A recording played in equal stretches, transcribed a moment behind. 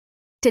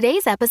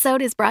Today's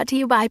episode is brought to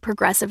you by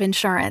Progressive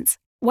Insurance.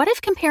 What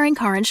if comparing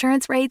car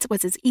insurance rates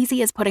was as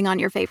easy as putting on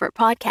your favorite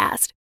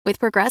podcast? With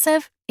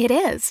Progressive, it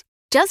is.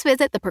 Just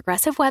visit the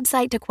Progressive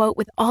website to quote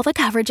with all the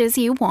coverages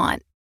you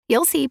want.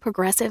 You'll see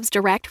Progressive's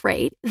direct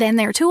rate, then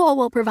their tool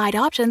will provide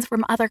options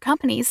from other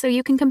companies so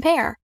you can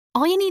compare.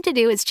 All you need to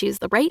do is choose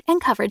the rate and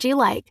coverage you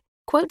like.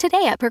 Quote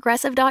today at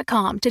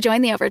Progressive.com to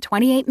join the over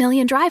 28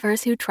 million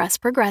drivers who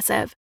trust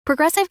Progressive.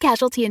 Progressive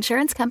Casualty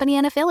Insurance Company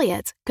and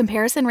Affiliates.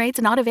 Comparison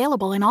rates not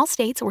available in all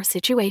states or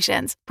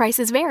situations.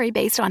 Prices vary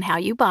based on how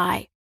you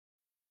buy.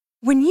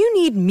 When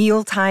you need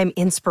mealtime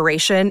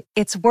inspiration,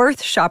 it's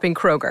worth shopping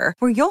Kroger,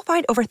 where you'll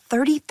find over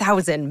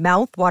 30,000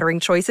 mouth-watering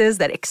choices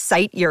that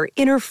excite your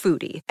inner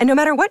foodie. And no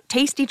matter what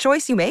tasty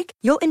choice you make,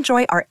 you'll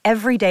enjoy our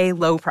everyday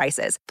low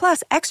prices,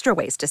 plus extra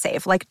ways to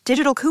save, like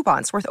digital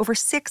coupons worth over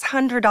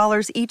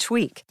 $600 each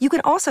week. You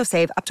can also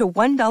save up to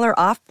 $1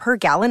 off per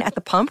gallon at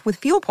the pump with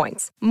fuel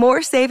points.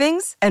 More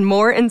savings and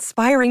more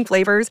inspiring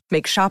flavors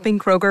make shopping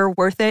Kroger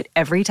worth it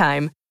every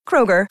time.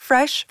 Kroger,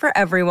 fresh for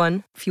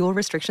everyone. Fuel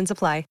restrictions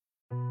apply.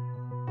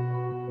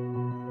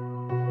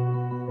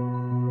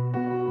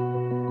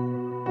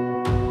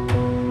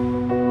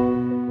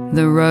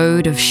 The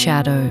Road of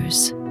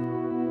Shadows.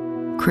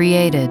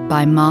 Created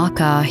by Mark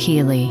R.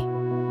 Healy.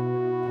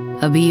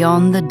 A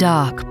Beyond the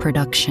Dark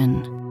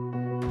production.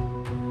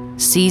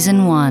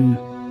 Season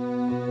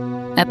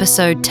 1.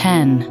 Episode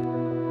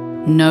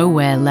 10.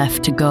 Nowhere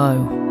Left to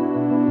Go.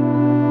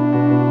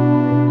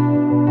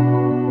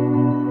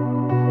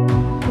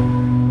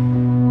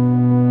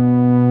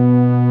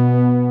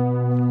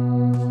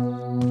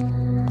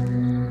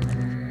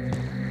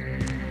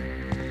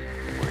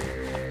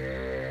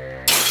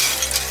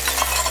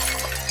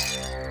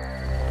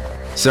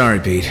 Sorry,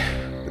 Pete,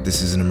 but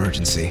this is an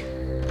emergency.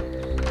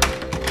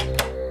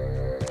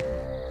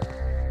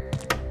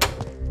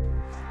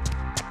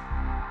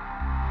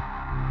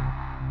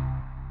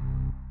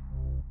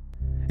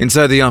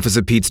 Inside the office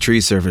of Pete's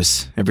Tree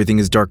Service, everything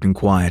is dark and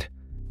quiet.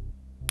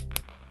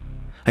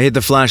 I hit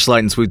the flashlight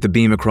and sweep the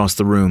beam across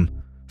the room.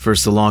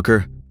 First the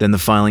locker, then the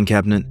filing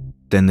cabinet,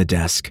 then the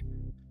desk.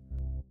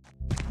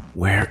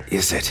 Where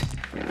is it?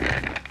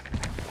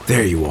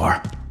 There you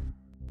are.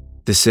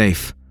 The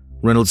safe.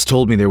 Reynolds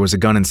told me there was a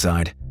gun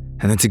inside,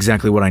 and that's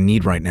exactly what I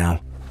need right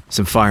now.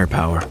 Some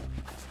firepower.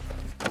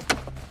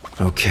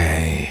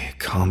 Okay,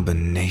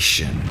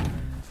 combination.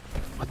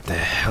 What the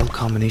hell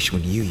combination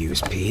would you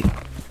use, Pete?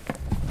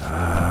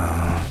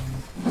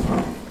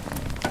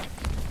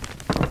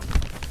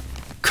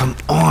 Come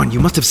on, you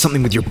must have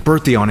something with your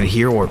birthday on it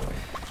here, or...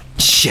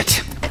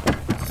 Shit!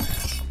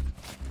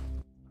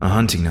 A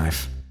hunting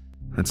knife.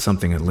 That's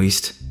something at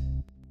least.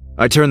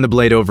 I turn the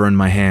blade over in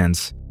my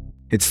hands.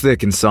 It's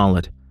thick and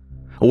solid.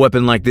 A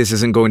weapon like this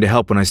isn't going to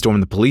help when I storm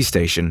the police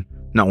station,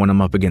 not when I'm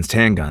up against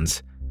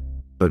handguns.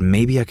 But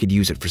maybe I could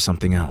use it for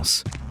something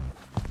else.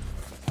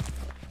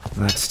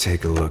 Let's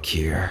take a look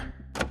here.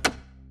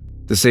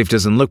 The safe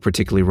doesn't look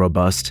particularly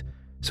robust,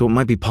 so it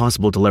might be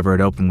possible to lever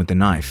it open with the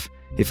knife,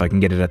 if I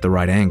can get it at the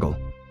right angle.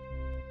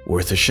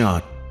 Worth a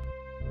shot.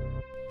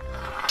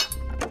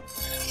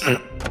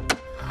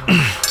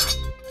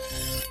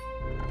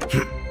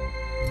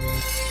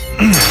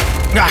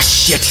 Ah,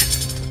 shit!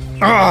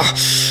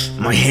 Ah,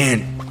 my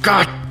hand.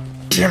 God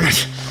damn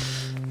it.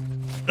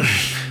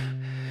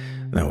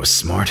 That was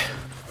smart.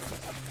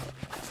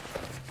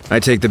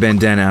 I take the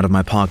bandana out of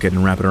my pocket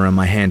and wrap it around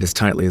my hand as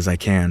tightly as I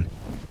can.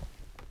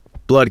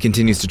 Blood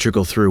continues to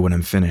trickle through when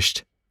I'm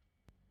finished.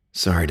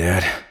 Sorry,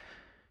 Dad.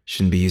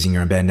 Shouldn't be using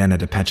your bandana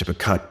to patch up a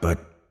cut, but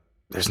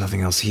there's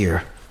nothing else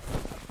here.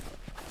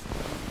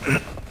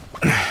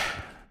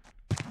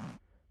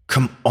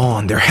 Come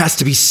on, there has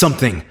to be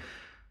something.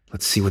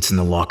 Let's see what's in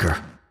the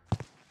locker.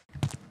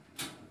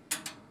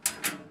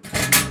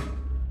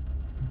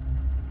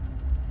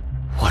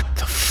 What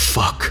the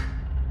fuck?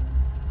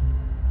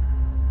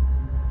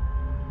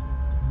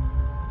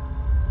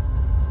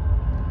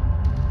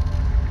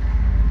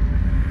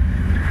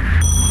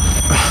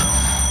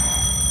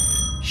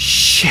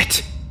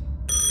 Shit.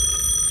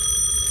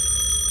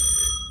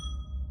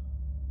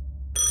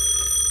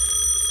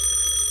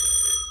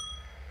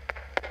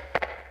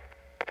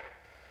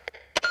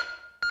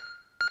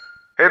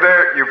 Hey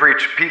there, you've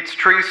reached Pete's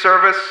Tree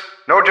Service.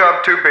 No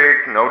job too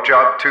big, no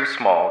job too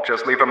small.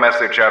 Just leave a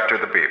message after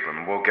the beep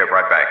and we'll get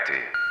right back to you.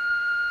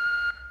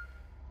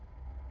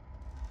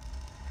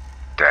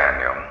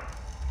 Daniel.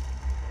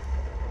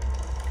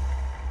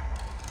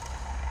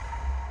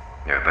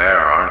 You're there,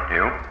 aren't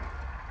you?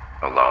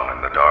 Alone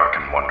in the dark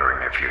and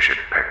wondering if you should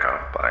pick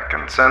up. I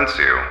can sense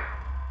you.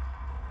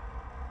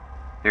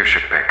 You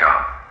should pick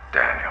up,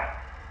 Daniel.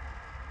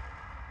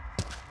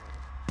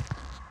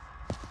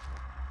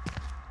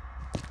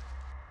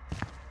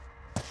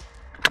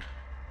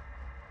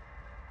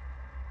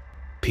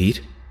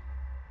 Pete?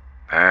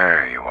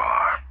 There you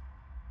are.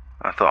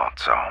 I thought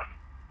so.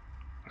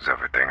 Is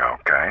everything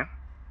okay?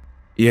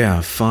 Yeah,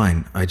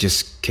 fine. I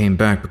just came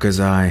back because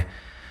I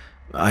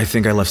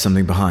think I left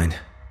something behind.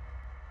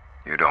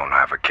 You don't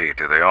have a key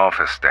to the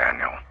office,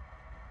 Daniel.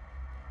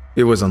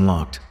 It was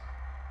unlocked.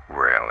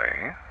 Really?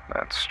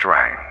 It's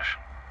strange.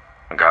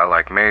 A guy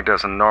like me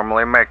doesn't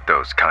normally make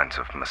those kinds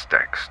of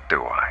mistakes,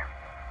 do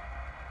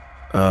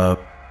I?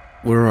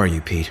 Where are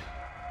you, Pete?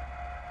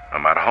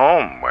 I'm at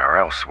home. Where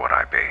else would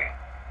I be?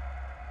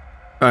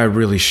 I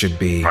really should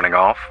be... Running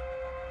off?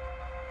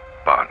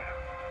 But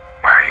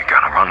where are you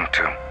gonna run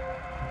to?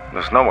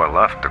 There's nowhere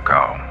left to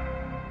go.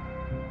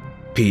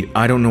 Pete,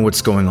 I don't know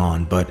what's going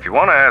on, but... If you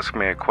want to ask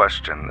me a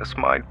question, this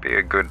might be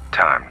a good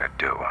time to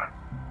do it.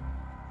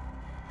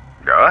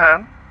 Go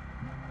ahead.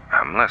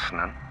 I'm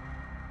listening.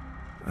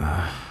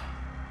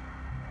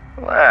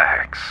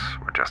 Relax.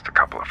 We're just a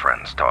couple of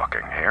friends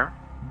talking here.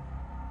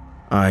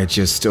 I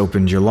just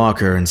opened your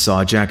locker and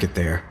saw a jacket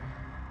there.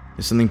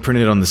 There's something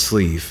printed on the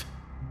sleeve.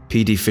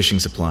 PD Fishing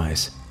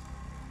Supplies.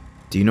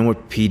 Do you know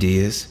what PD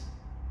is?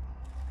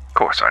 Of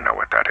course I know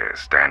what that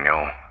is,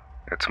 Daniel.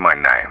 It's my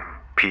name,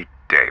 Pete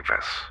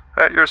Davis.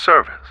 At your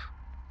service.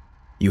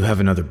 You have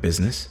another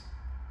business?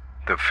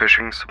 The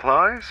fishing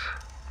supplies?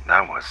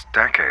 That was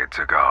decades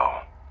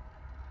ago.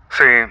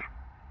 See,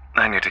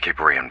 I need to keep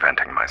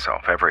reinventing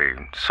myself every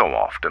so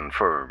often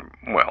for,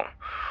 well,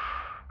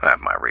 I have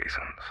my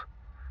reasons.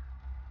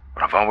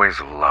 But I've always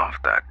loved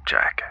that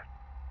jacket.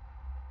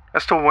 I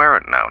still wear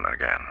it now and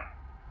again,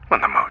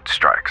 when the mood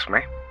strikes me.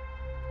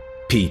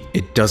 Pete,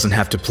 it doesn't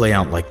have to play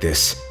out like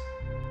this.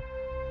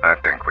 I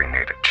think we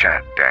need a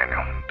chat,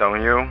 Daniel,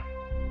 don't you?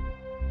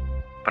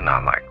 But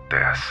not like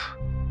this.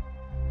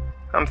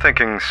 I'm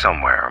thinking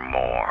somewhere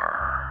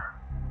more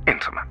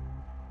intimate,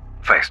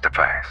 face to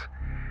face.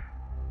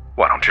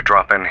 Why don't you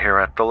drop in here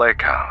at the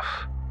lake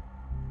house?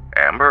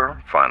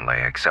 Amber finally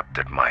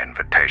accepted my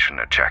invitation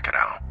to check it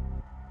out.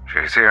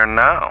 She's here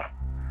now,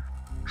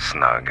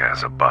 snug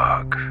as a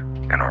bug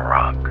in a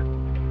rock.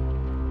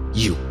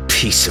 You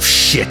piece of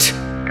shit!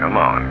 Come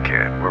on,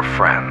 kid, we're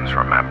friends,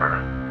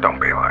 remember? Don't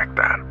be like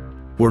that.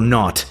 We're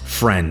not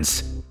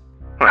friends.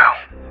 Well,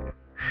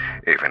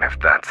 even if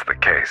that's the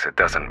case, it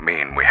doesn't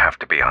mean we have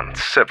to be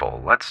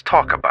uncivil. Let's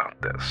talk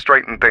about this,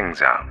 straighten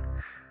things out.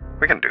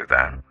 We can do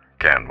that,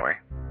 can't we?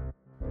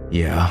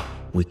 Yeah,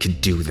 we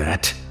could do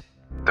that.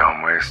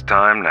 Don't waste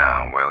time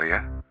now, will you?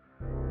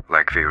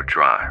 Lakeview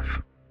Drive.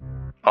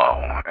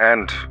 Oh,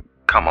 and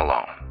come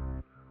alone.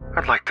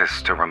 I'd like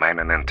this to remain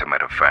an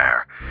intimate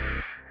affair.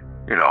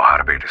 You know how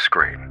to be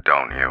discreet,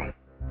 don't you?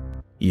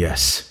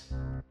 Yes.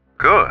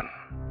 Good.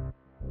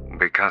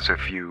 Because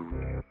if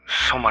you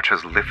so much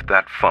as lift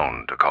that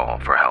phone to call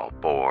for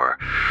help, or,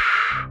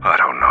 I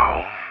don't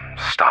know,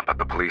 stop at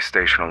the police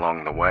station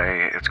along the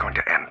way, it's going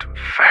to end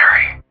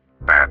very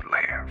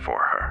badly for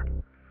her.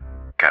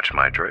 Catch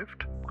my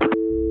drift?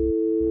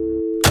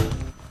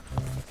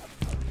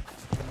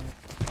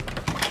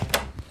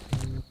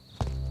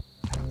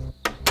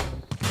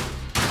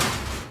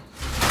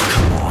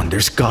 Come on,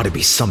 there's gotta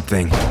be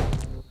something.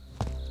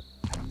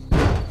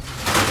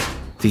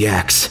 The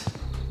axe.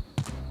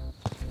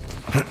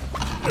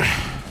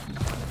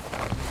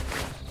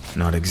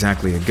 Not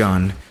exactly a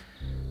gun,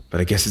 but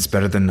I guess it's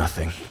better than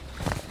nothing.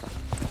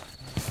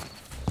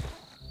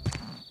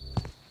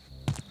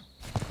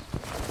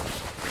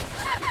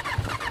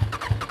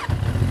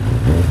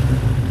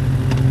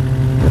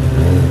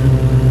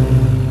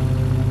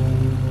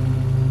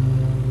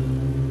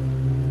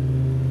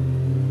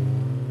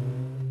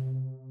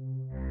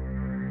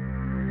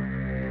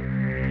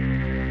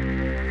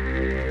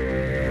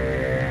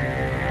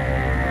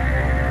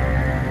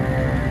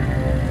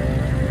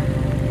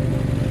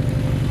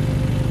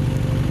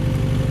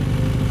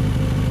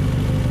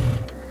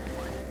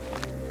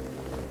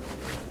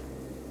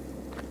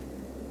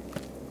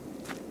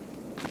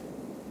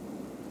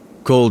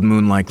 Cold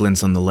moonlight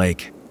glints on the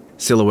lake,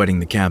 silhouetting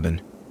the cabin.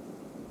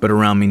 But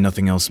around me,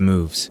 nothing else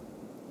moves.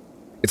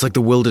 It's like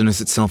the wilderness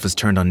itself has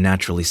turned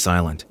unnaturally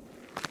silent.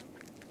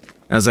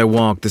 As I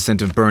walk, the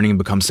scent of burning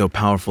becomes so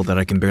powerful that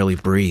I can barely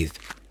breathe.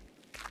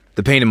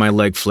 The pain in my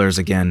leg flares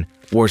again,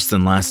 worse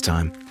than last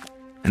time,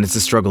 and it's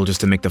a struggle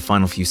just to make the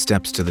final few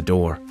steps to the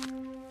door.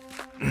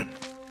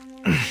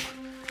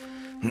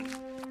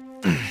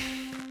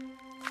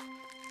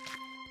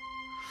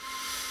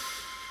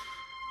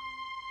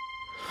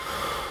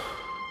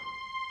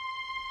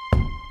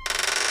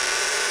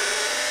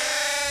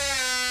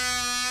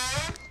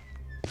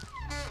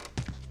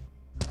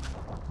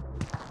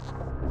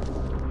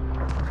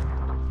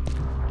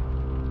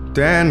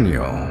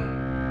 Daniel,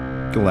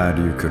 glad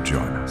you could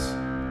join us.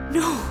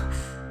 No,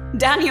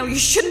 Daniel, you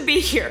shouldn't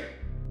be here.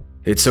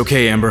 It's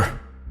okay, Amber.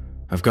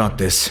 I've got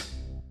this.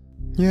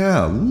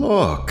 Yeah,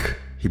 look.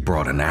 He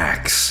brought an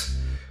axe.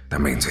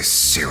 That means he's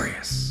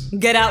serious.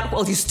 Get out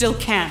while you still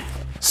can.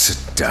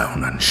 Sit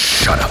down and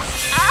shut up.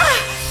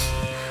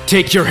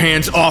 Take your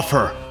hands off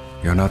her!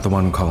 You're not the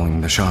one calling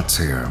the shots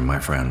here, my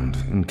friend,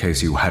 in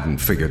case you hadn't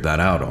figured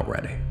that out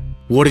already.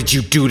 What did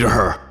you do to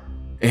her?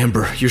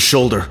 Amber, your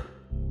shoulder.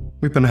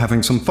 We've been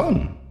having some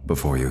fun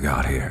before you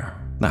got here.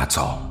 That's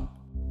all.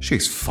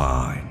 She's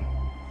fine.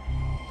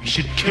 We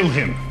should kill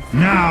him,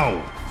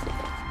 now!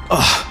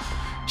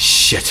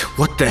 Shit,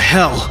 what the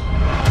hell?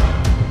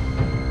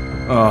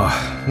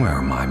 Where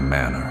are my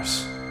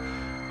manners?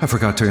 I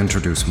forgot to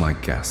introduce my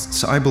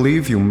guests. I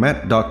believe you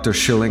met Dr.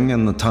 Schilling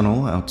in the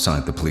tunnel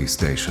outside the police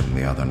station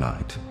the other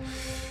night.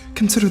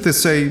 Consider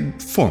this a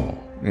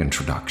formal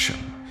introduction.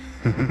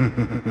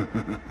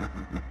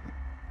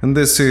 And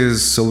this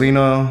is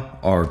Selina,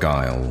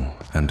 Argyle,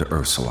 and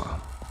Ursula.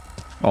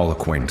 All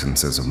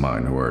acquaintances of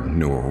mine who are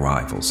new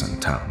arrivals in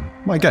town.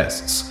 My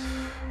guests,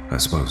 I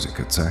suppose you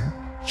could say.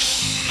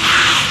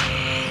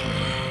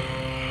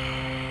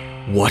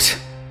 What?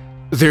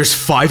 There's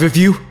 5 of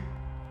you?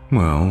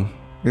 Well,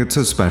 it's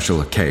a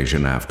special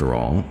occasion after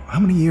all.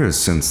 How many years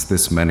since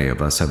this many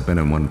of us have been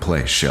in one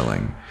place,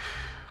 Schilling?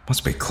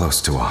 Must be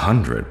close to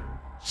 100.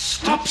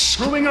 Stop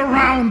screwing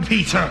around,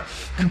 Peter!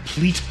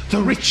 Complete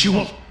the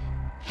ritual.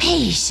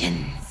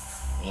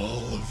 Patience.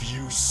 All of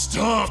you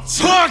stop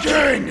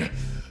talking!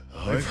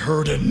 I've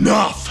heard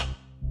enough!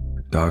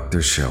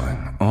 Dr.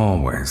 Schilling,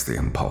 always the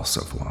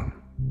impulsive one.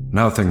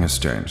 Nothing has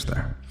changed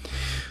there.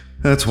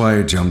 That's why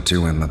he jumped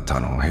you in the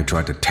tunnel. He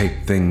tried to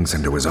take things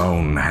into his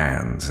own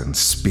hands and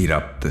speed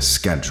up the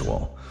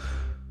schedule.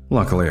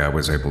 Luckily, I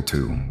was able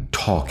to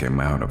talk him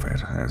out of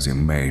it as you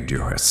made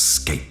your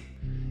escape.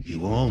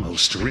 You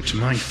almost ripped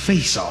my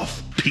face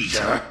off,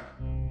 Peter.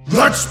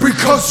 That's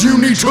because you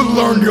need to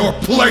learn your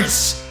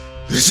place!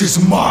 This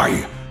is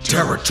my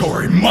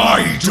territory,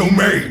 my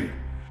domain!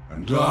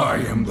 And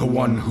I am the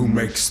one who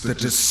makes the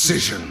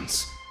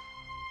decisions,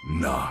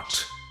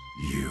 not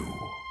you.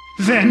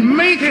 Then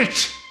make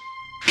it!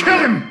 Kill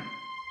him!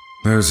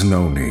 There's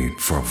no need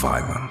for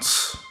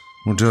violence.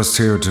 We're just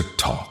here to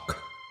talk.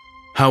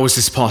 How is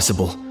this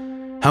possible?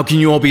 How can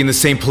you all be in the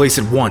same place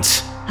at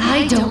once?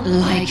 I don't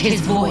like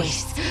his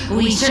voice.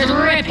 We should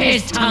rip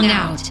his tongue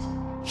out.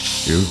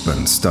 You've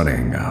been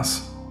studying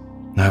us,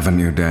 haven't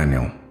you,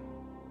 Daniel?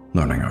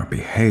 Learning our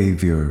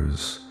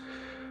behaviors.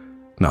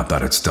 Not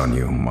that it's done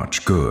you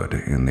much good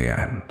in the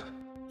end.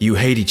 You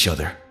hate each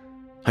other.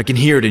 I can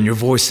hear it in your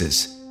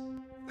voices.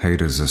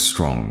 Hate is a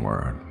strong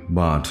word,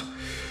 but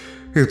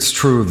it's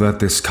true that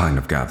this kind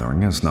of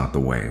gathering is not the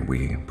way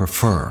we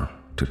prefer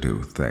to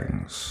do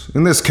things.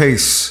 In this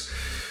case,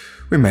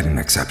 we made an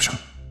exception.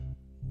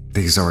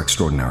 These are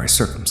extraordinary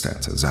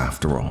circumstances,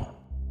 after all.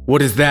 What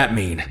does that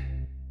mean?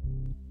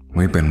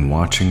 We've been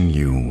watching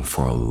you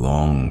for a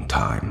long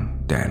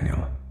time,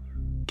 Daniel.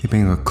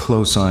 Keeping a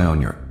close eye on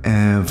your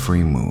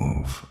every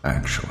move,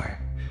 actually.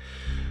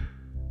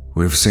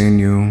 We've seen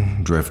you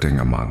drifting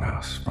among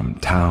us, from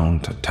town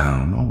to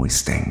town, always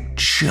staying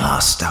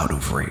just out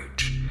of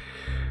reach.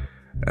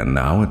 And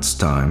now it's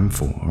time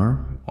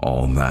for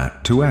all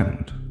that to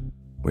end.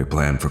 We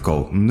planned for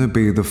Colton to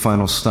be the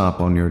final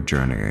stop on your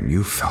journey, and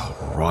you fell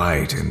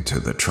right into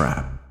the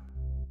trap.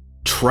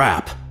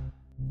 Trap?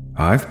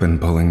 I've been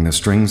pulling the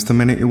strings the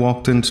minute you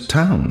walked into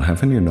town,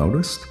 haven't you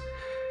noticed?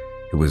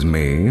 It was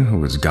me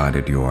who has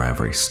guided your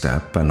every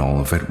step, and all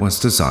of it was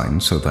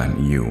designed so that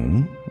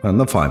you and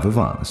the 5 of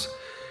us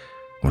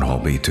would all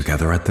be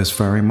together at this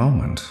very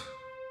moment.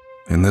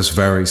 In this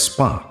very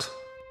spot.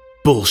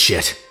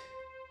 Bullshit.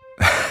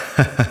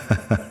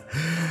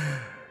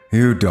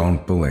 You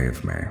don't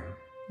believe me.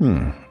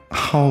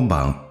 How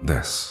about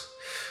this?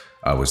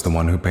 I was the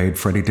one who paid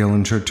Freddie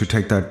Dillinger to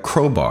take that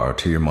crowbar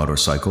to your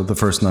motorcycle the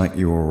first night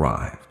you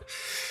arrived.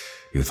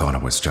 You thought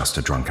it was just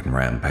a drunken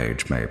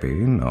rampage, maybe.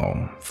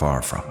 No,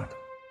 far from it.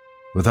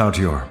 Without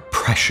your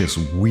precious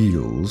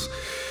wheels,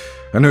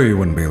 I knew you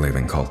wouldn't be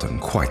leaving Colton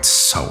quite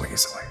so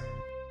easily.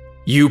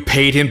 You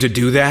paid him to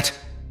do that?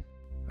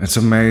 It's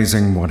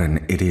amazing what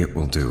an idiot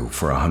will do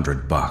for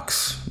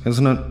 $100,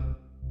 isn't it?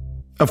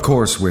 Of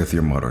course, with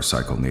your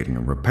motorcycle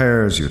needing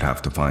repairs, you'd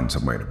have to find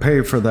some way to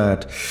pay for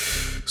that.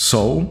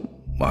 So,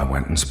 I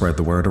went and spread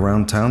the word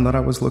around town that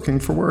I was looking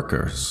for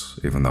workers,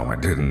 even though I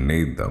didn't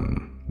need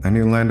them, and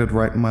you landed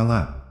right in my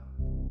lap.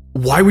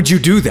 Why would you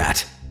do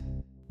that?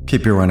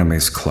 Keep your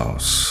enemies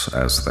close,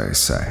 as they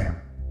say.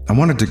 I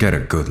wanted to get a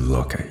good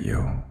look at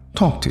you,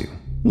 talk to you,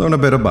 learn a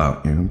bit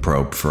about you,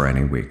 probe for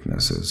any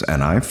weaknesses,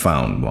 and I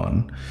found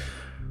one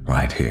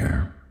right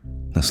here.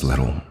 This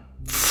little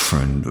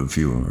friend of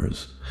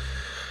yours.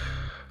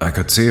 I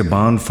could see a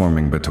bond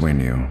forming between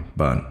you,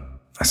 but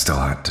I still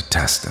had to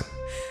test it.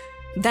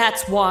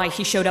 That's why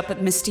he showed up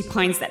at Misty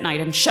Pines that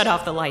night and shut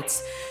off the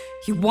lights.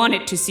 He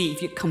wanted to see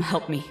if you'd come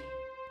help me.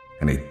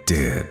 And he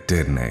did,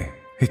 didn't he?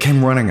 He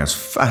came running as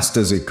fast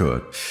as he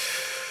could.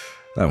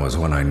 That was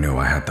when I knew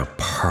I had the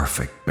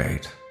perfect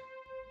bait.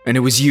 And it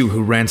was you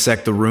who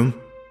ransacked the room?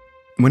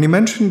 When you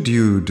mentioned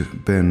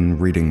you'd been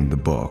reading the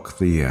book,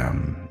 the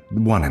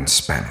one in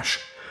Spanish,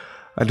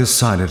 I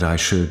decided I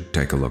should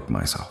take a look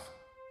myself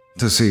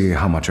to see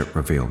how much it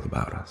revealed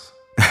about us.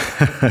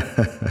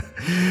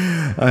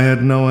 I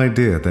had no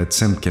idea that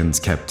Simpkins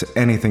kept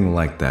anything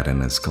like that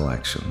in his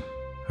collection.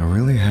 I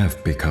really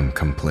have become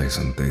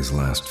complacent these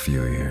last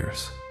few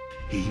years.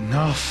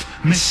 Enough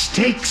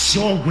mistakes,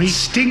 you're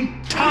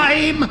wasting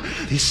time!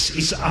 This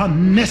is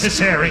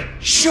unnecessary!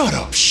 Shut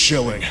up,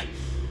 Schilling!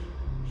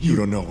 You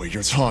don't know what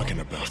you're talking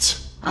about.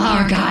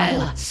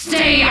 Argyle,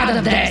 stay out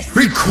of this!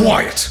 Be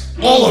quiet!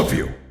 All of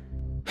you!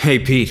 Hey,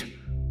 Pete.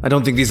 I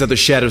don't think these other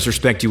shadows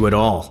respect you at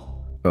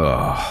all.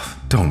 Ugh,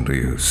 Don't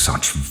use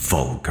such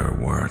vulgar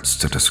words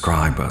to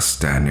describe us,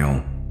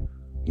 Daniel.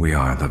 We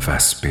are the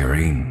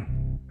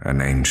Vesperine, an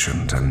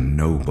ancient and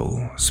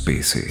noble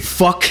species.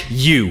 Fuck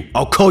you.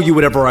 I'll call you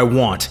whatever I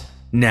want.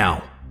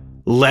 Now,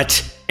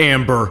 let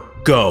Amber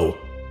go.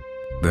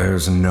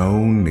 There's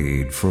no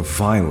need for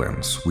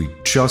violence. We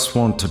just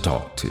want to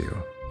talk to you,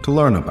 to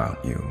learn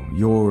about you.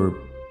 You're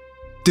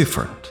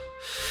different.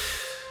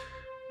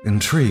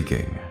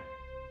 Intriguing.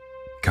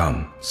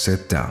 Come,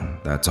 sit down.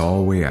 That's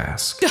all we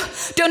ask.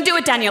 Don't do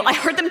it, Daniel. I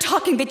heard them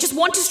talking. They just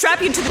want to strap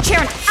you into the chair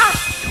and...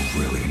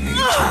 You really need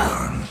to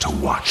learn to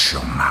watch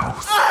your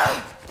mouth.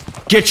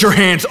 Get your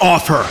hands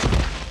off her!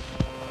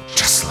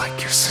 Just like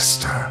your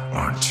sister,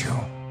 aren't you?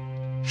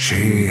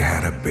 She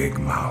had a big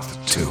mouth,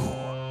 too.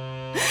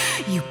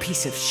 You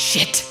piece of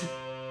shit.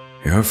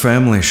 Your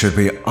family should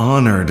be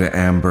honored,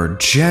 Amber.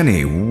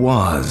 Jenny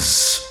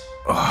was...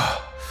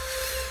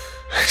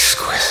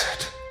 exquisite.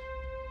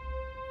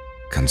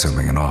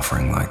 Consuming an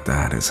offering like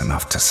that is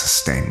enough to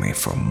sustain me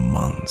for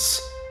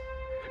months.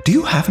 Do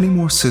you have any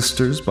more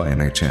sisters by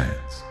any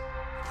chance?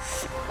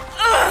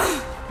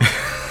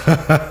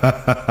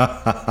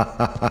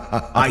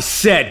 I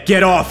said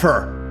get off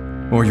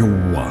her! Or you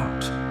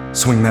what?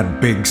 Swing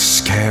that big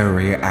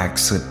scary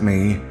axe at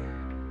me?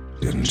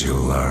 Didn't you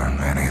learn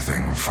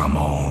anything from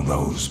all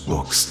those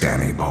books,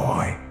 Danny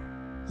boy?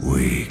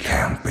 We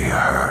can't be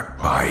hurt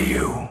by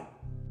you.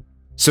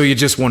 So you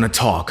just want to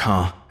talk,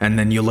 huh? And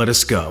then you let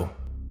us go?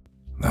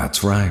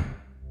 That's right.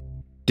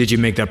 Did you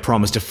make that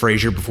promise to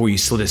Fraser before you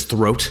slit his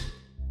throat?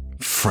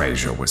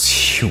 Fraser was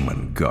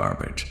human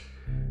garbage,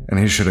 and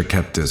he should have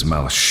kept his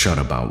mouth shut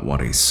about what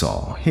he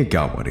saw. He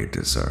got what he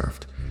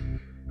deserved.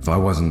 If I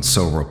wasn't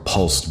so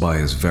repulsed by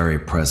his very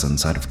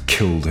presence, I'd have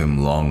killed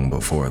him long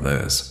before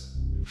this.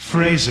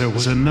 Fraser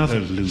was another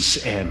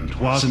loose end,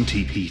 wasn't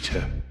he,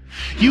 Peter?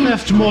 You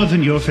left more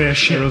than your fair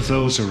share of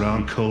those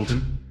around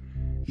Colden.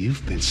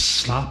 You've been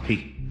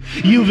sloppy.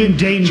 You've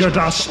endangered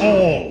us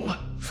all.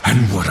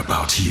 And what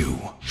about you,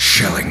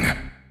 Schilling?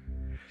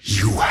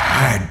 You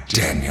had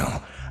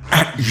Daniel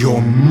at your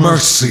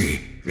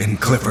mercy in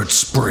Clifford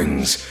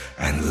Springs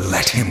and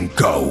let him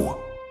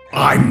go.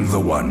 I'm the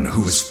one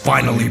who is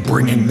finally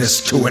bringing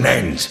this to an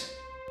end.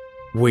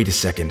 Wait a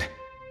second.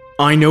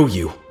 I know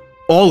you.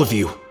 All of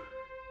you.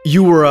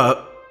 You were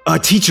a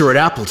teacher at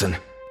Appleton.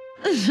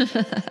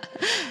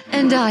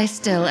 And I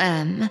still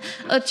am.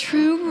 A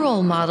true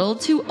role model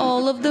to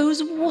all of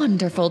those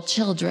wonderful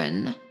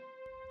children.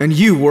 And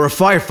you were a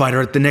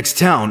firefighter at the next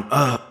town,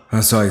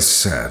 As I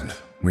said,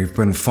 we've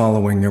been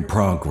following your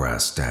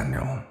progress,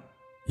 Daniel.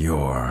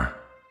 You're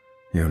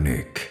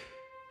unique.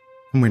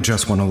 And we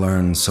just want to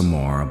learn some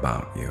more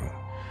about you.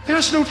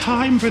 There's no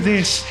time for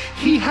this.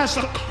 He has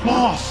the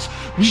cloth.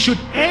 We should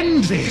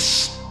end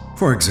this.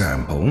 For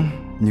example,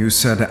 you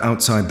said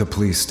outside the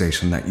police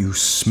station that you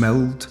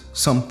smelled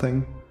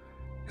something.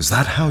 Is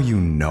that how you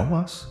know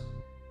us?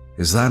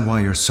 Is that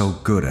why you're so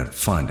good at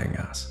finding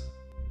us?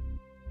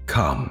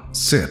 Come,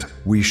 sit.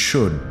 We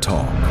should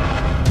talk.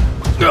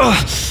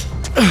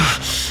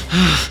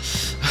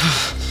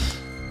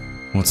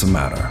 What's the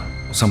matter?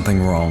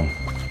 Something wrong?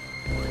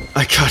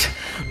 I cut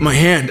my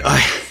hand.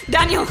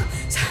 Daniel,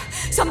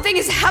 something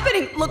is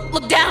happening.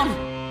 Look down.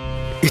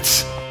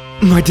 It's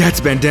my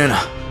dad's bandana.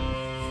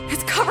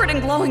 It's covered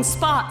in glowing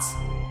spots.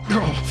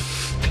 Oh,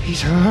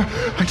 Peter,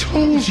 I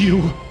told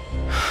you.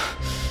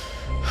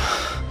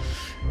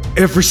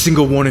 Every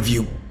single one of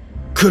you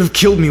could have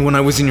killed me when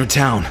I was in your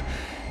town.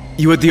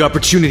 You had the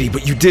opportunity,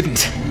 but you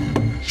didn't.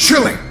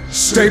 Schilling,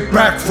 stay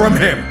back from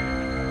him!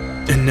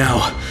 And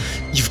now,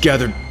 you've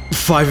gathered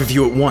 5 of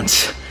you at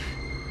once.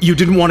 You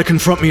didn't want to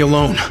confront me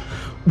alone.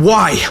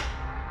 Why?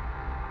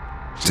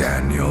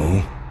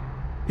 Daniel?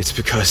 It's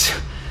because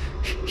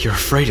you're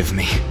afraid of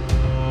me.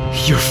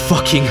 You're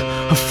fucking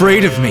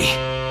afraid of me.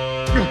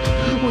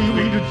 We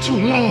waited too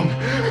long.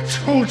 I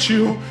told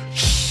you.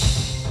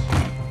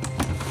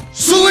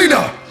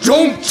 Selena,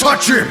 don't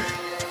touch him!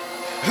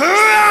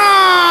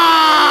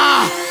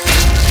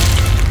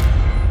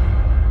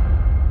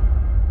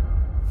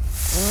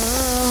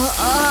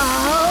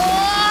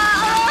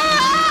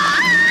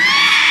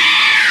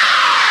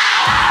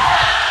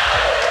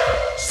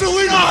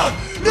 Selena,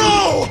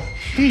 no!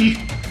 He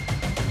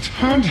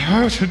turned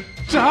her to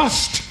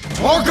dust.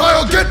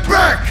 Argyle, get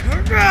back!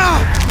 No!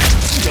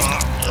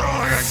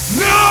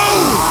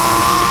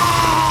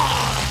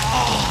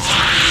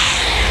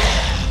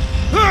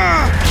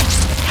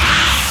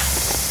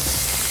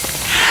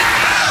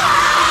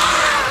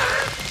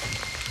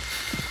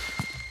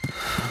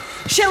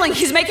 Schilling,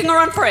 he's making a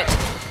run for it.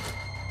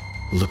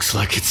 Looks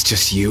like it's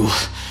just you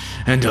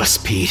and us,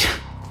 Pete.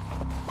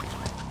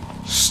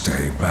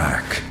 Stay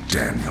back,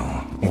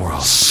 Daniel, or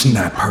I'll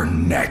snap her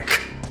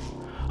neck.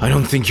 I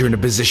don't think you're in a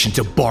position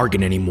to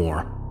bargain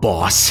anymore,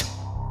 boss.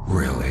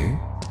 Really?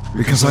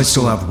 Because I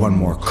still have one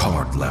more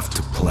card left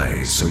to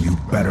play, so you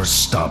better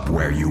stop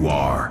where you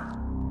are.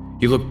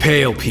 You look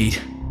pale,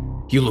 Pete.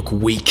 You look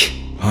weak.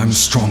 I'm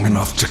strong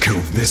enough to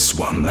kill this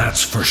one,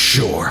 that's for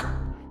sure.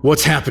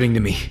 What's happening to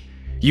me?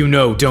 You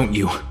know, don't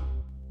you?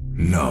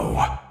 No,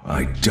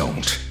 I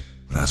don't.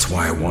 That's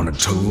why I wanted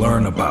to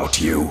learn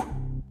about you.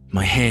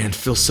 My hand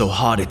feels so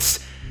hot, it's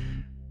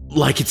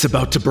like it's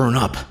about to burn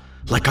up,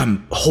 like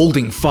I'm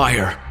holding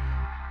fire.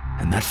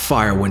 And that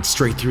fire went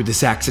straight through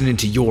this axe and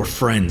into your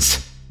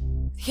friends.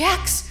 The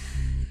axe!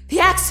 The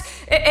axe!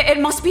 It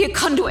must be a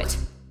conduit.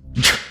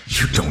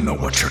 You don't know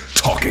what you're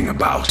talking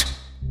about.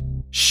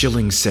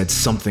 Schilling said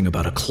something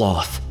about a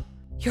cloth.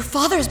 Your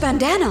father's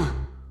bandana.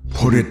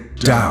 Put it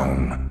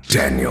down,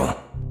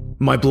 Daniel.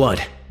 My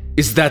blood.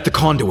 Is that the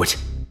conduit?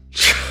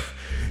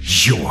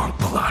 Your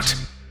blood.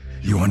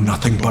 You are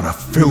nothing but a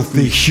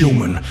filthy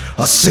human.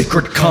 A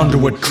sacred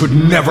conduit could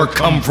never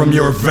come from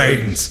your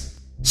veins.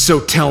 So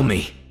tell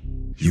me.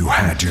 You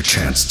had your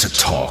chance to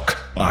talk.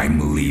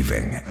 I'm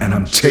leaving, and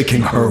I'm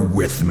taking her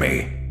with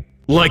me.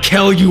 Like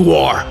hell you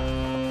are!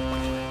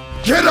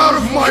 Get out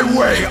of my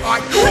way!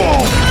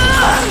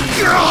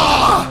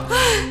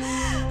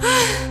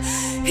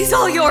 He's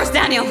all yours,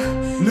 Daniel.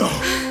 No.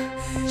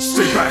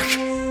 Stay back.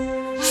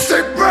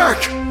 Stay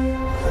back!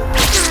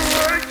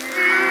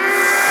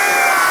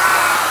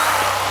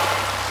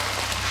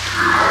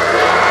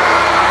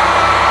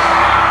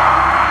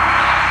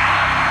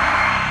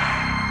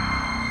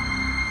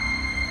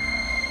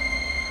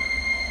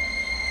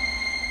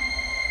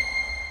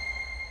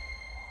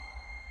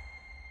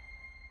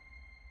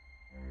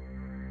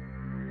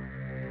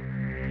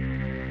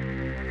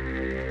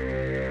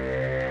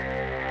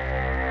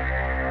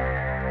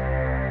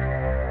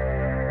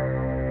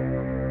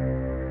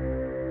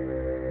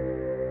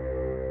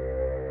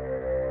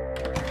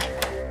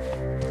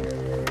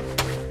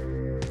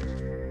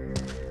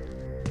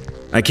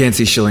 I can't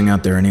see Schilling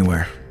out there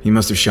anywhere. He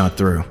must have shot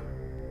through.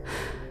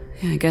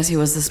 Yeah, I guess he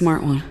was the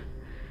smart one.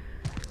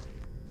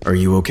 Are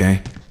you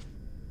okay?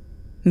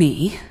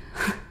 Me?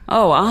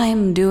 Oh,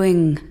 I'm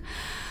doing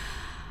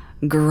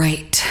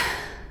great.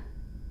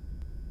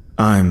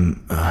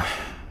 I'm,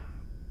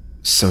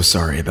 so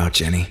sorry about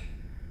Jenny.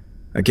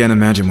 I can't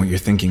imagine what you're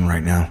thinking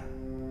right now.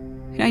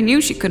 I knew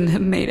she couldn't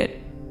have made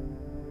it.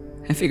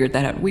 I figured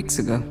that out weeks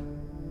ago.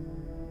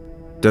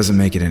 Doesn't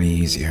make it any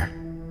easier.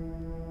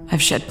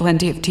 I've shed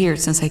plenty of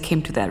tears since I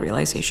came to that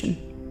realization.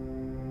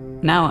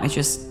 Now I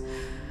just...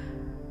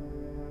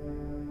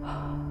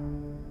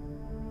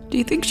 Do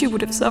you think she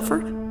would have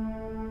suffered?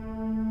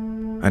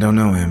 I don't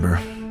know, Amber.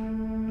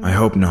 I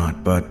hope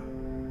not, but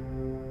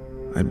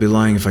I'd be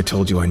lying if I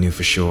told you I knew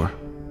for sure.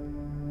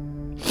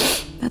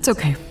 That's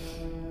okay.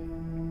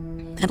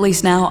 At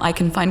least now I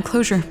can find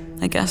closure,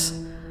 I guess.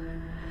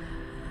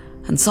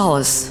 And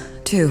solace,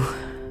 too.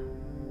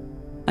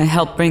 I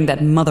helped bring that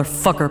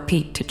motherfucker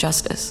Pete to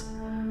justice.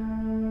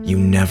 You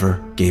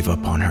never gave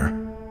up on her.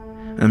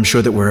 I'm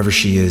sure that wherever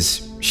she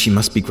is, she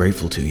must be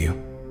grateful to you.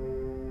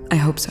 I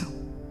hope so.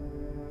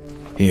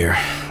 Here,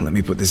 let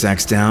me put this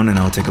axe down and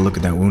I'll take a look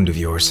at that wound of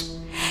yours.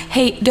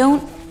 Hey,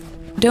 don't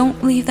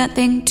leave that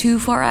thing too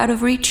far out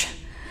of reach.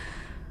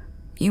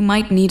 You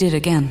might need it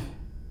again.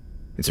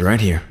 It's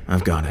right here.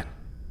 I've got it.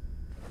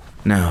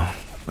 Now,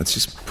 let's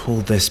just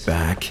pull this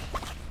back.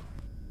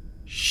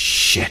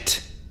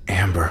 Shit,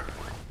 Amber.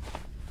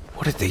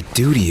 What did they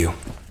do to you?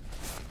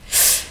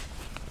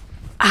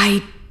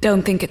 I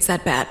don't think it's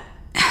that bad.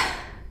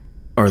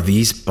 Are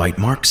these bite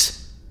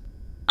marks?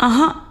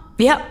 Uh-huh.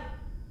 Yep.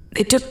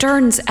 They took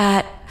turns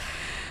at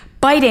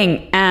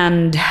biting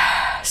and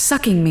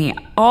sucking me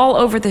all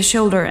over the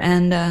shoulder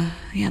and,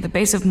 the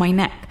base of my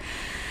neck.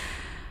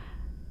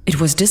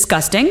 It was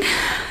disgusting.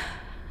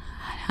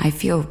 I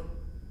feel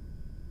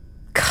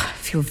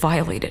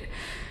violated.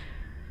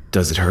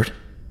 Does it hurt?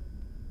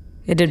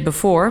 It did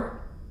before,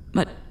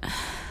 but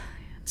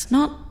it's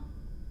not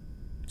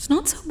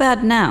so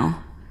bad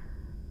now.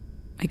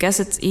 I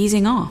guess it's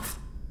easing off.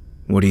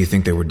 What do you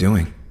think they were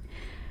doing?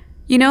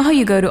 You know how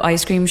you go to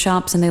ice cream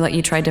shops and they let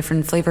you try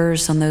different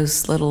flavors on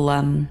those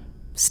little,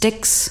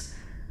 sticks?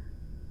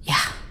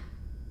 Yeah.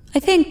 I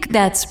think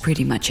that's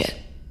pretty much it.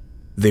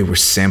 They were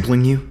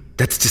sampling you?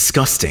 That's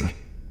disgusting.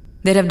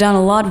 They'd have done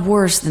a lot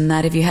worse than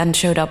that if you hadn't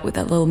showed up with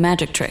that little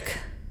magic trick.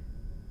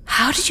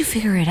 How did you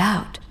figure it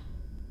out?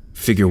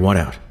 Figure what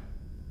out?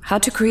 How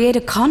to create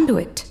a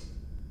conduit.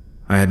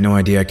 I had no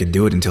idea I could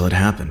do it until it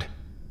happened.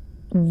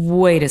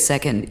 Wait a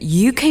second.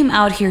 You came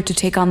out here to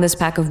take on this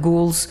pack of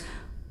ghouls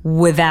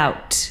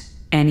without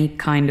any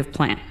kind of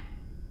plan?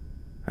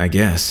 I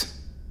guess.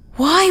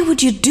 Why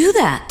would you do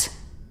that?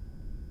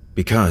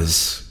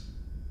 Because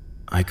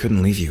I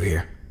couldn't leave you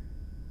here.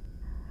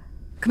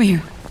 Come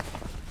here.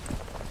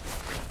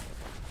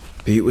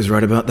 Pete was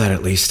right about that,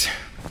 at least.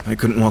 I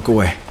couldn't walk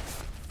away.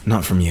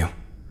 Not from you.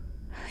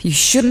 You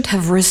shouldn't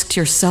have risked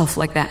yourself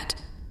like that.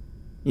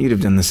 You'd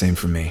have done the same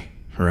for me,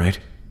 right?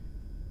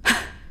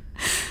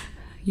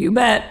 You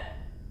bet.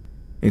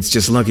 It's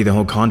just lucky the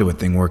whole conduit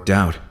thing worked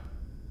out.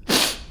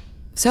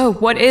 So,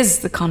 what is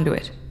the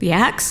conduit? The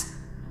axe?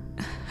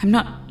 I'm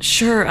not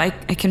sure I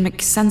can make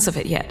sense of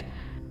it yet.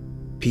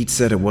 Pete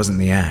said it wasn't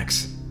the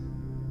axe.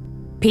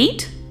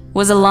 Pete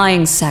was a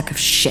lying sack of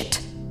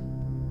shit.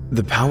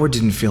 The power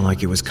didn't feel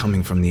like it was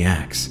coming from the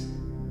axe.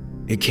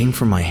 It came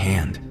from my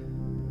hand.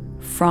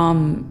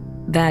 From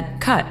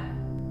that cut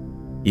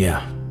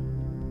Yeah.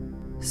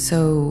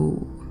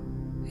 So,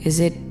 is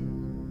it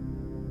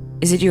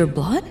your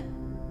blood?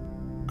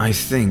 I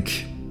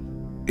think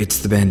it's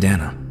the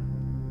bandana.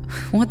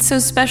 What's so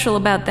special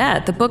about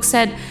that? The book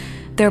said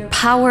their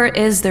power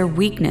is their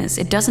weakness.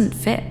 It doesn't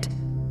fit.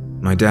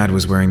 My dad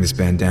was wearing this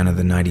bandana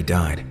the night he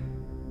died,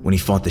 when he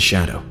fought the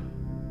shadow.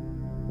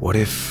 What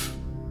if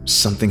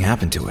something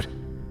happened to it?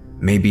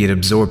 Maybe it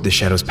absorbed the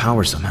shadow's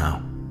power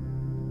somehow.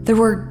 There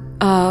were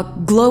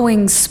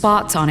glowing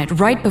spots on it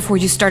right before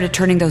you started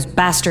turning those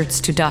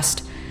bastards to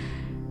dust.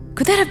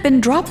 Could that have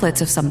been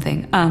droplets of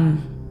something?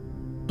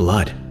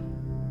 Blood.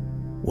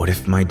 What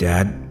if my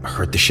dad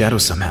hurt the shadow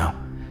somehow,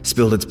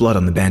 spilled its blood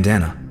on the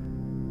bandana?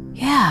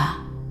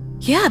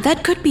 Yeah,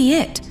 that could be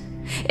it.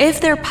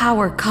 If their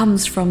power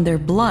comes from their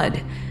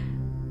blood,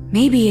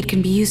 maybe it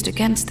can be used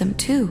against them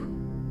too.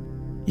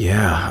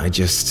 Yeah, I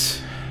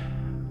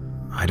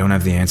don't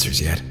have the answers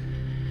yet.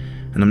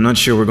 And I'm not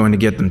sure we're going to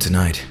get them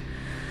tonight.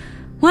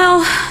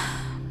 Well,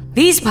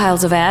 these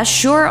piles of ash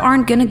sure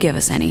aren't gonna give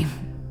us any.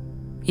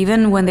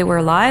 Even when they were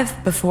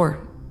alive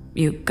before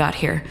you got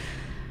here.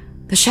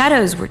 The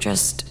shadows were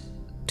just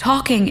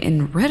talking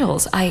in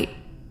riddles. I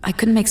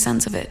couldn't make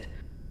sense of it.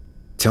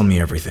 Tell me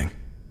everything.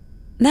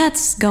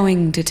 That's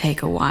going to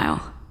take a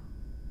while.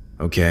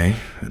 Okay,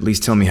 at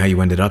least tell me how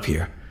you ended up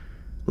here.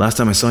 Last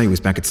time I saw you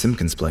was back at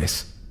Simpkins'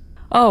 place.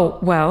 Oh,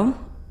 well,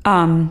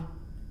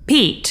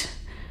 Pete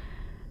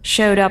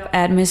showed up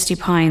at Misty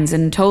Pines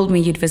and told me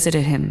you'd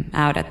visited him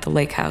out at the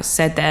lake house.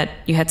 Said that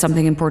you had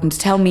something important to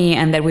tell me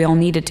and that we all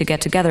needed to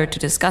get together to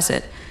discuss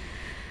it.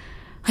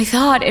 I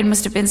thought it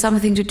must have been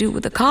something to do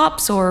with the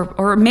cops,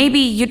 or maybe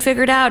you'd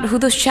figured out who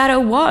the shadow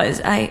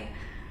was. I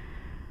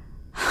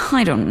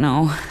don't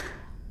know.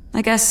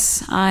 I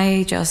guess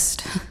I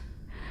just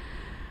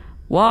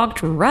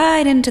walked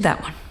right into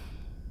that one.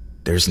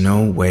 There's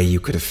no way you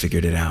could have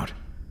figured it out.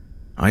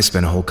 I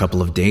spent a whole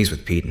couple of days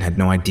with Pete and had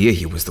no idea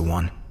he was the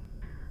one.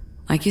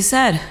 Like you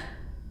said,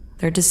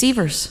 they're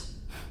deceivers.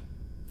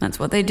 That's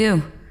what they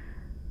do.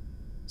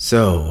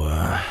 So,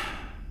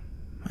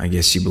 I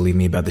guess you believe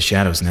me about the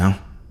shadows now?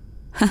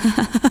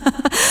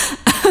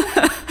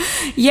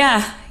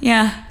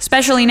 Yeah.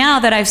 Especially now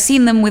that I've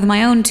seen them with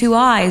my own 2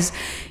 eyes.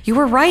 You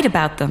were right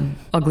about them,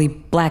 ugly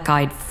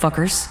black-eyed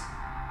fuckers.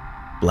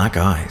 Black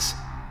eyes?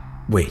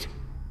 Wait,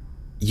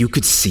 you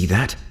could see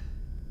that?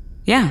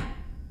 Yeah.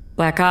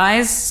 Black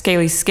eyes,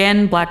 scaly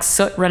skin, black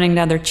soot running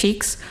down their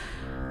cheeks.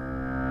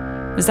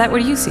 Is that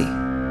what you see?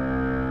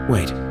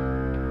 Wait,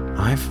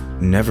 I've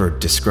never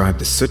described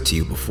the soot to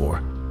you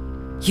before.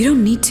 You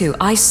don't need to.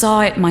 I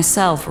saw it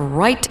myself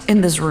right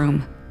in this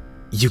room.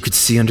 You could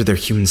see under their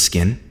human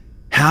skin?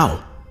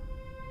 How?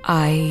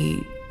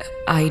 I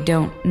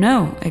don't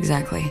know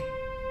exactly.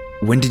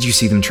 When did you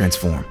see them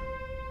transform?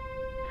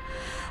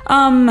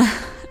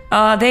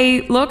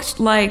 They looked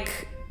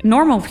like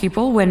normal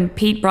people when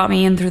Pete brought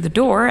me in through the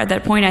door. At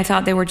that point, I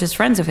thought they were just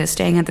friends of his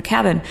staying at the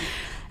cabin.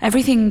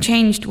 Everything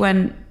changed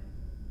when...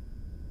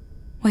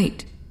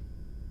 Wait.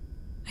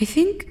 I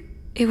think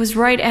it was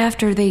right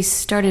after they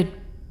started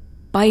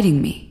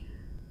biting me.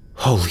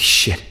 Holy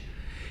shit.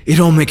 It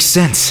all makes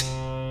sense.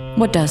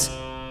 What does?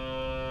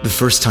 The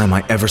first time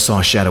I ever saw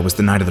a shadow was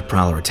the night of the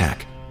Prowler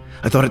attack.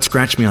 I thought it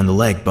scratched me on the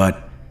leg,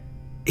 but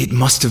it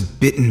must have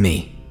bitten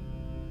me.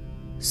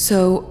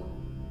 So,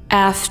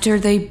 after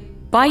they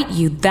bite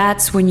you,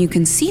 that's when you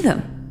can see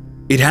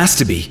them? It has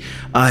to be.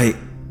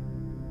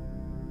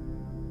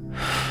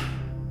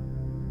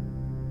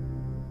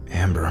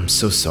 Amber, I'm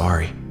so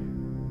sorry.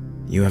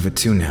 You have it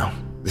too now.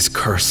 This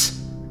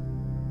curse.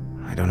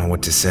 I don't know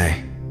what to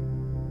say.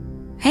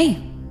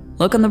 Hey,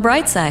 look on the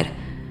bright side.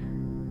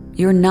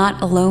 You're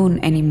not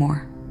alone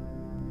anymore.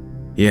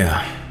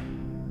 Yeah.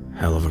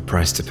 Hell of a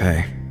price to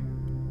pay.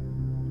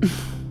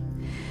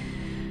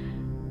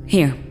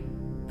 Here,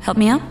 help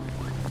me out?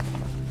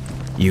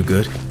 You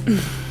good?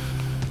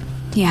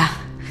 Yeah.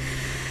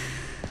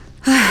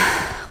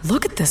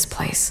 Look at this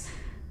place.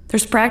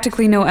 There's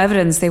practically no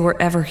evidence they were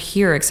ever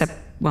here except,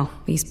 well,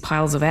 these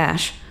piles of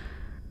ash.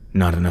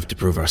 Not enough to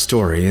prove our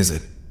story, is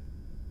it?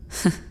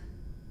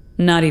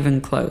 Not even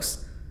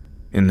close.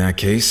 In that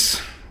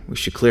case, we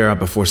should clear out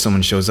before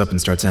someone shows up and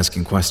starts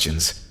asking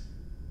questions.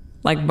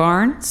 Like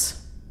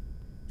Barnes?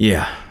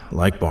 Yeah,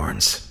 like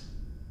Barnes.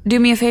 Do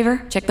me a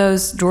favor, check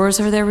those drawers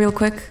over there real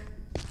quick.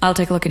 I'll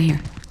take a look in here.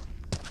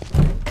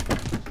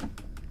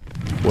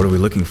 What are we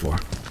looking for?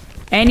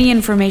 Any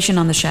information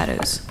on the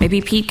shadows.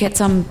 Maybe Pete gets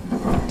some,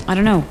 I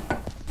don't know,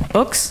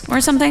 books or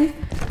something?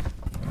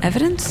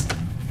 Evidence?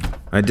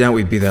 I doubt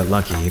we'd be that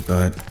lucky,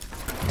 but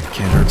it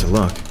can't hurt to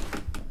look.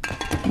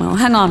 Well,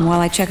 hang on while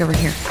I check over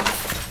here.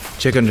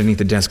 Check underneath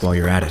the desk while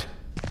you're at it.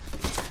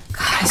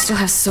 God, I still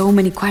have so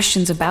many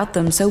questions about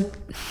them, so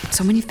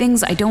many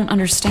things I don't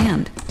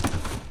understand.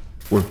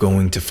 We're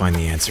going to find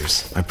the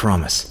answers, I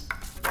promise.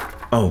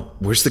 Oh,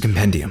 where's the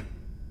compendium?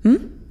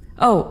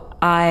 Oh,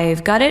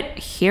 I've got it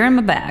here in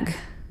my bag.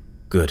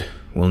 Good,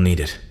 we'll need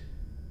it.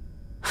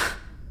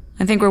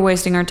 I think we're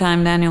wasting our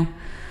time, Daniel.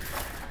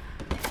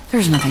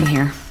 There's nothing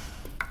here.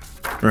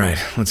 Right,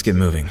 let's get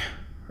moving.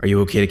 Are you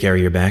okay to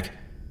carry your bag?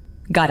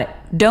 Got it.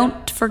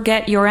 Don't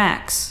forget your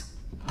axe.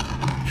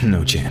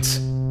 No chance.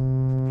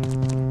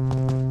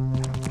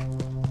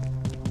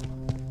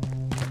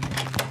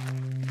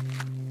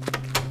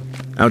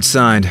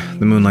 Outside,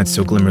 the moonlight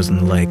still glimmers on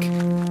the lake,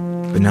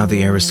 but now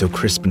the air is so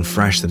crisp and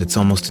fresh that it's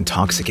almost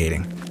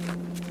intoxicating.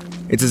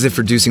 It's as if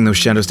reducing those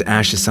shadows to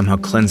ashes somehow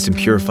cleansed and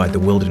purified the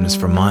wilderness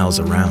for miles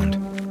around.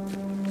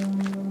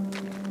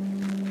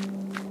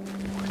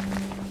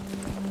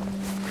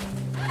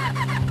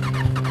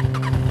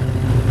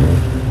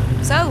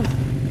 So,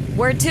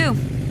 where to?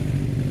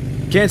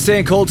 Can't stay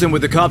in Colton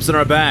with the cops on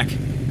our back.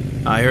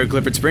 I heard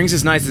Clifford Springs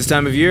is nice this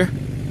time of year.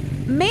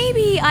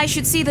 Maybe I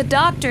should see the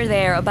doctor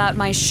there about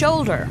my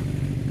shoulder.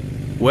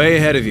 Way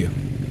ahead of you.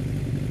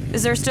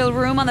 Is there still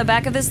room on the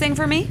back of this thing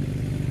for me?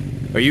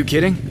 Are you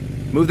kidding?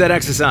 Move that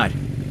axe aside.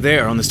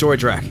 There, on the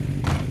storage rack.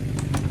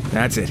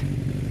 That's it.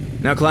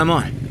 Now climb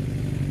on.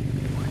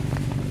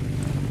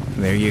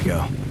 There you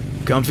go.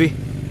 Comfy?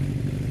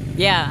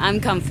 Yeah,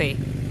 I'm comfy.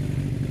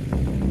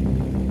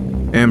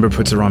 Amber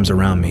puts her arms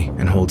around me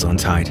and holds on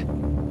tight.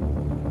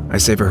 I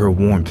savor her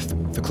warmth,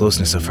 the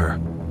closeness of her,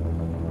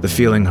 the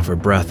feeling of her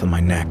breath on my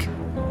neck.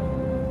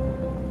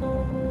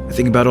 I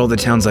think about all the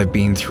towns I've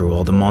been through,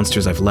 all the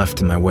monsters I've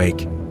left in my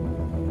wake.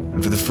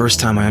 And for the first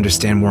time, I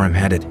understand where I'm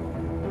headed.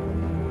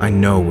 I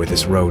know where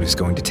this road is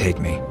going to take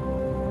me.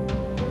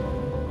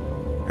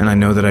 And I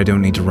know that I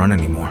don't need to run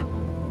anymore.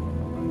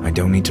 I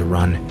don't need to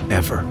run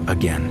ever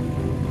again.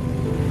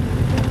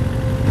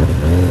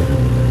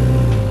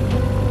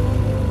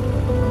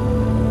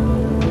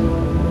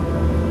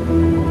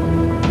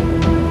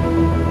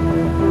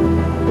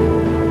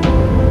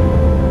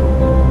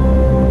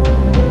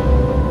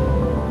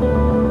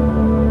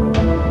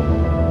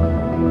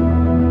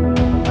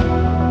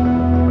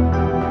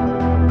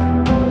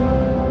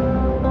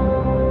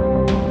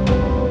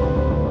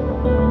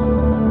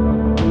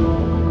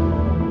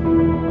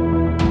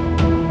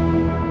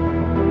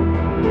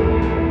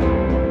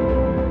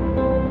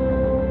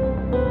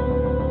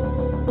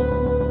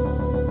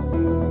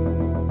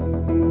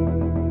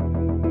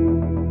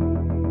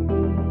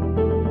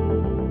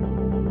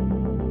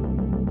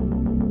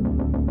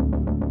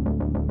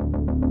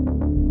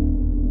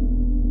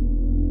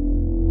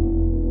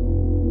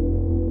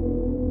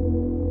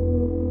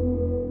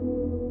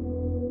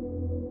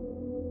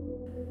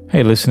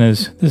 Hey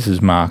listeners, this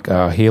is Mark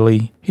R.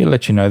 Healy, here to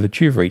let you know that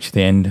you've reached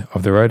the end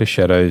of The Road of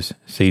Shadows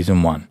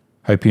Season 1.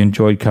 Hope you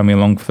enjoyed coming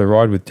along for the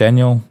ride with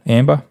Daniel,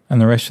 Amber, and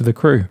the rest of the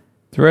crew.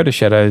 The Road of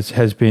Shadows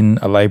has been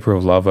a labour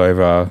of love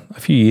over a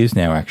few years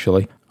now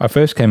actually. I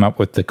first came up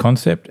with the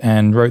concept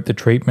and wrote the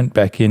treatment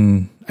back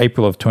in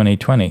April of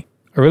 2020.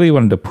 I really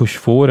wanted to push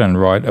forward and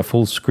write a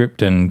full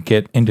script and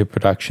get into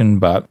production,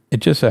 but it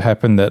just so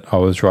happened that I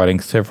was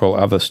writing several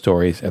other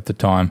stories at the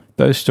time.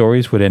 Those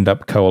stories would end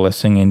up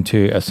coalescing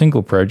into a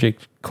single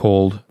project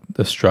called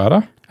The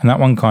Strata, and that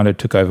one kind of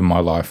took over my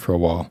life for a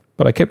while.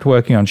 But I kept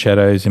working on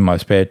Shadows in my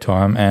spare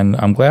time, and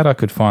I'm glad I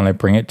could finally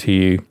bring it to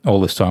you all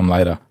this time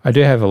later. I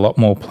do have a lot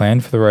more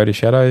planned for The Road of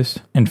Shadows.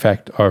 In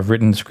fact, I've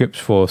written scripts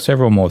for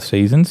several more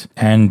seasons,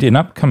 and in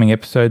upcoming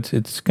episodes,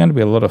 it's going to be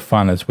a lot of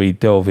fun as we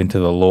delve into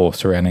the lore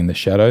surrounding the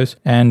Shadows,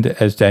 and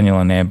as Daniel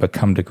and Amber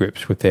come to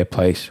grips with their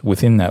place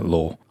within that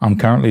lore. I'm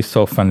currently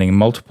self-funding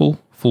multiple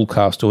full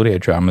cast audio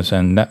dramas,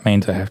 and that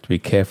means I have to be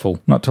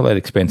careful not to let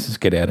expenses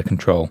get out of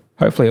control.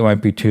 Hopefully it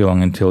won't be too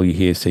long until you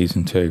hear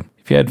Season 2.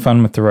 If you had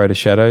fun with The Road of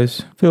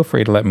Shadows, feel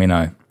free to let me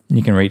know.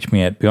 You can reach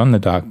me at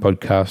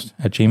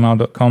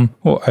beyondthedarkpodcast@gmail.com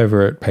or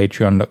over at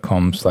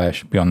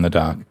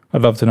patreon.com/beyondthedark.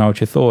 I'd love to know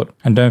what you thought.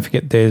 And don't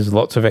forget there's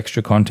lots of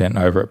extra content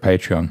over at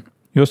Patreon.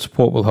 Your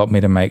support will help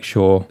me to make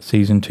sure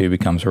Season 2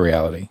 becomes a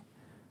reality.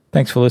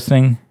 Thanks for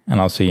listening,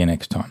 and I'll see you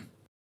next time.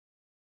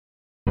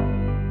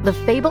 The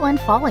Fable and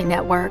Folly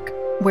Network,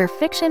 where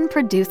fiction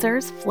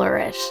producers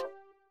flourish.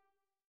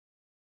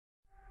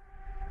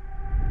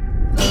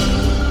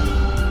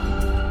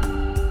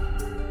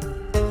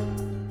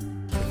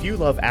 If you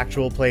love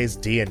actual plays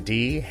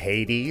D&D,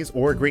 Hades,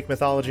 or Greek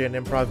mythology and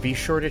improv, be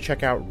sure to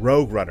check out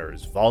Rogue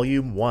Runners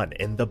Volume 1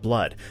 in the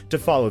Blood to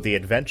follow the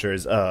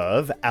adventures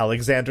of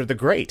Alexander the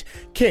Great,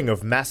 King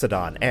of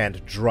Macedon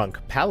and Drunk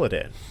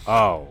Paladin.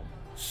 Oh,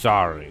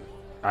 sorry.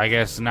 I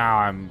guess now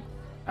I'm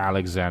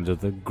Alexander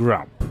the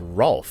Grump.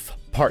 Rolf,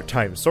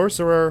 part-time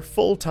sorcerer,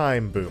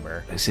 full-time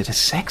boomer. Is it a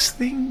sex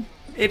thing?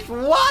 It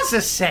was a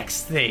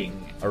sex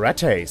thing!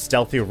 Arete,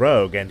 stealthy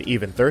rogue and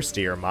even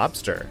thirstier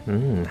mobster.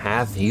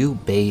 Have you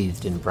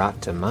bathed and brought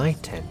to my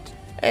tent?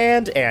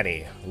 And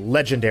Annie,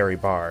 legendary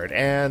bard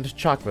and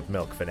chocolate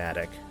milk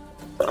fanatic.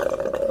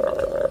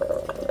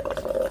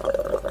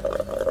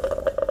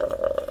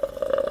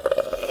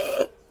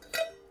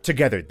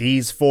 Together,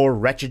 these four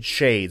wretched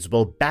shades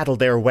will battle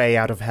their way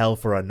out of hell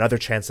for another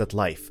chance at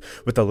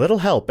life, with a little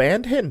help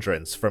and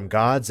hindrance from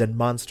gods and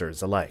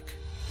monsters alike.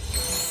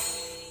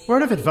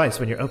 Word of advice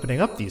when you're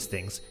opening up these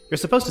things, you're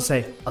supposed to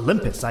say,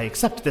 "Olympus, I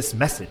accept this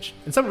message,"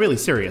 in some really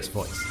serious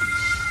voice.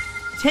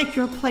 Take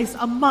your place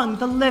among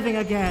the living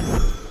again.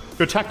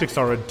 Your tactics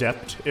are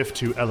adept, if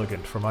too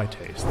elegant for my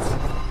tastes.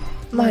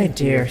 My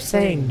dear,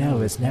 saying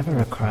no is never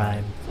a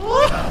crime.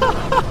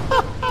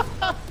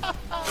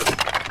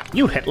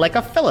 You hit like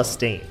a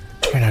Philistine.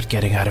 You're not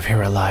getting out of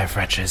here alive,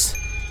 wretches.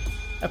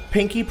 A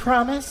pinky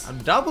promise? A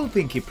double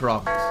pinky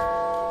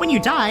promise. When you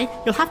die,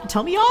 you'll have to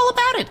tell me all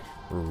about it.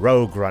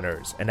 Rogue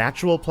Runners, an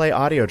actual play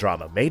audio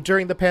drama made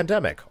during the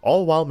pandemic,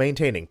 all while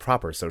maintaining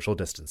proper social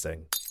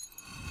distancing.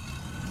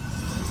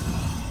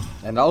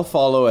 And I'll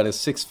follow at a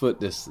 6-foot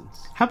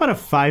distance. How about a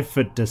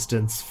 5-foot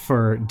distance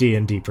for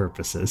D&D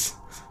purposes?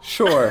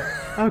 Sure.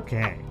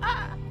 Okay.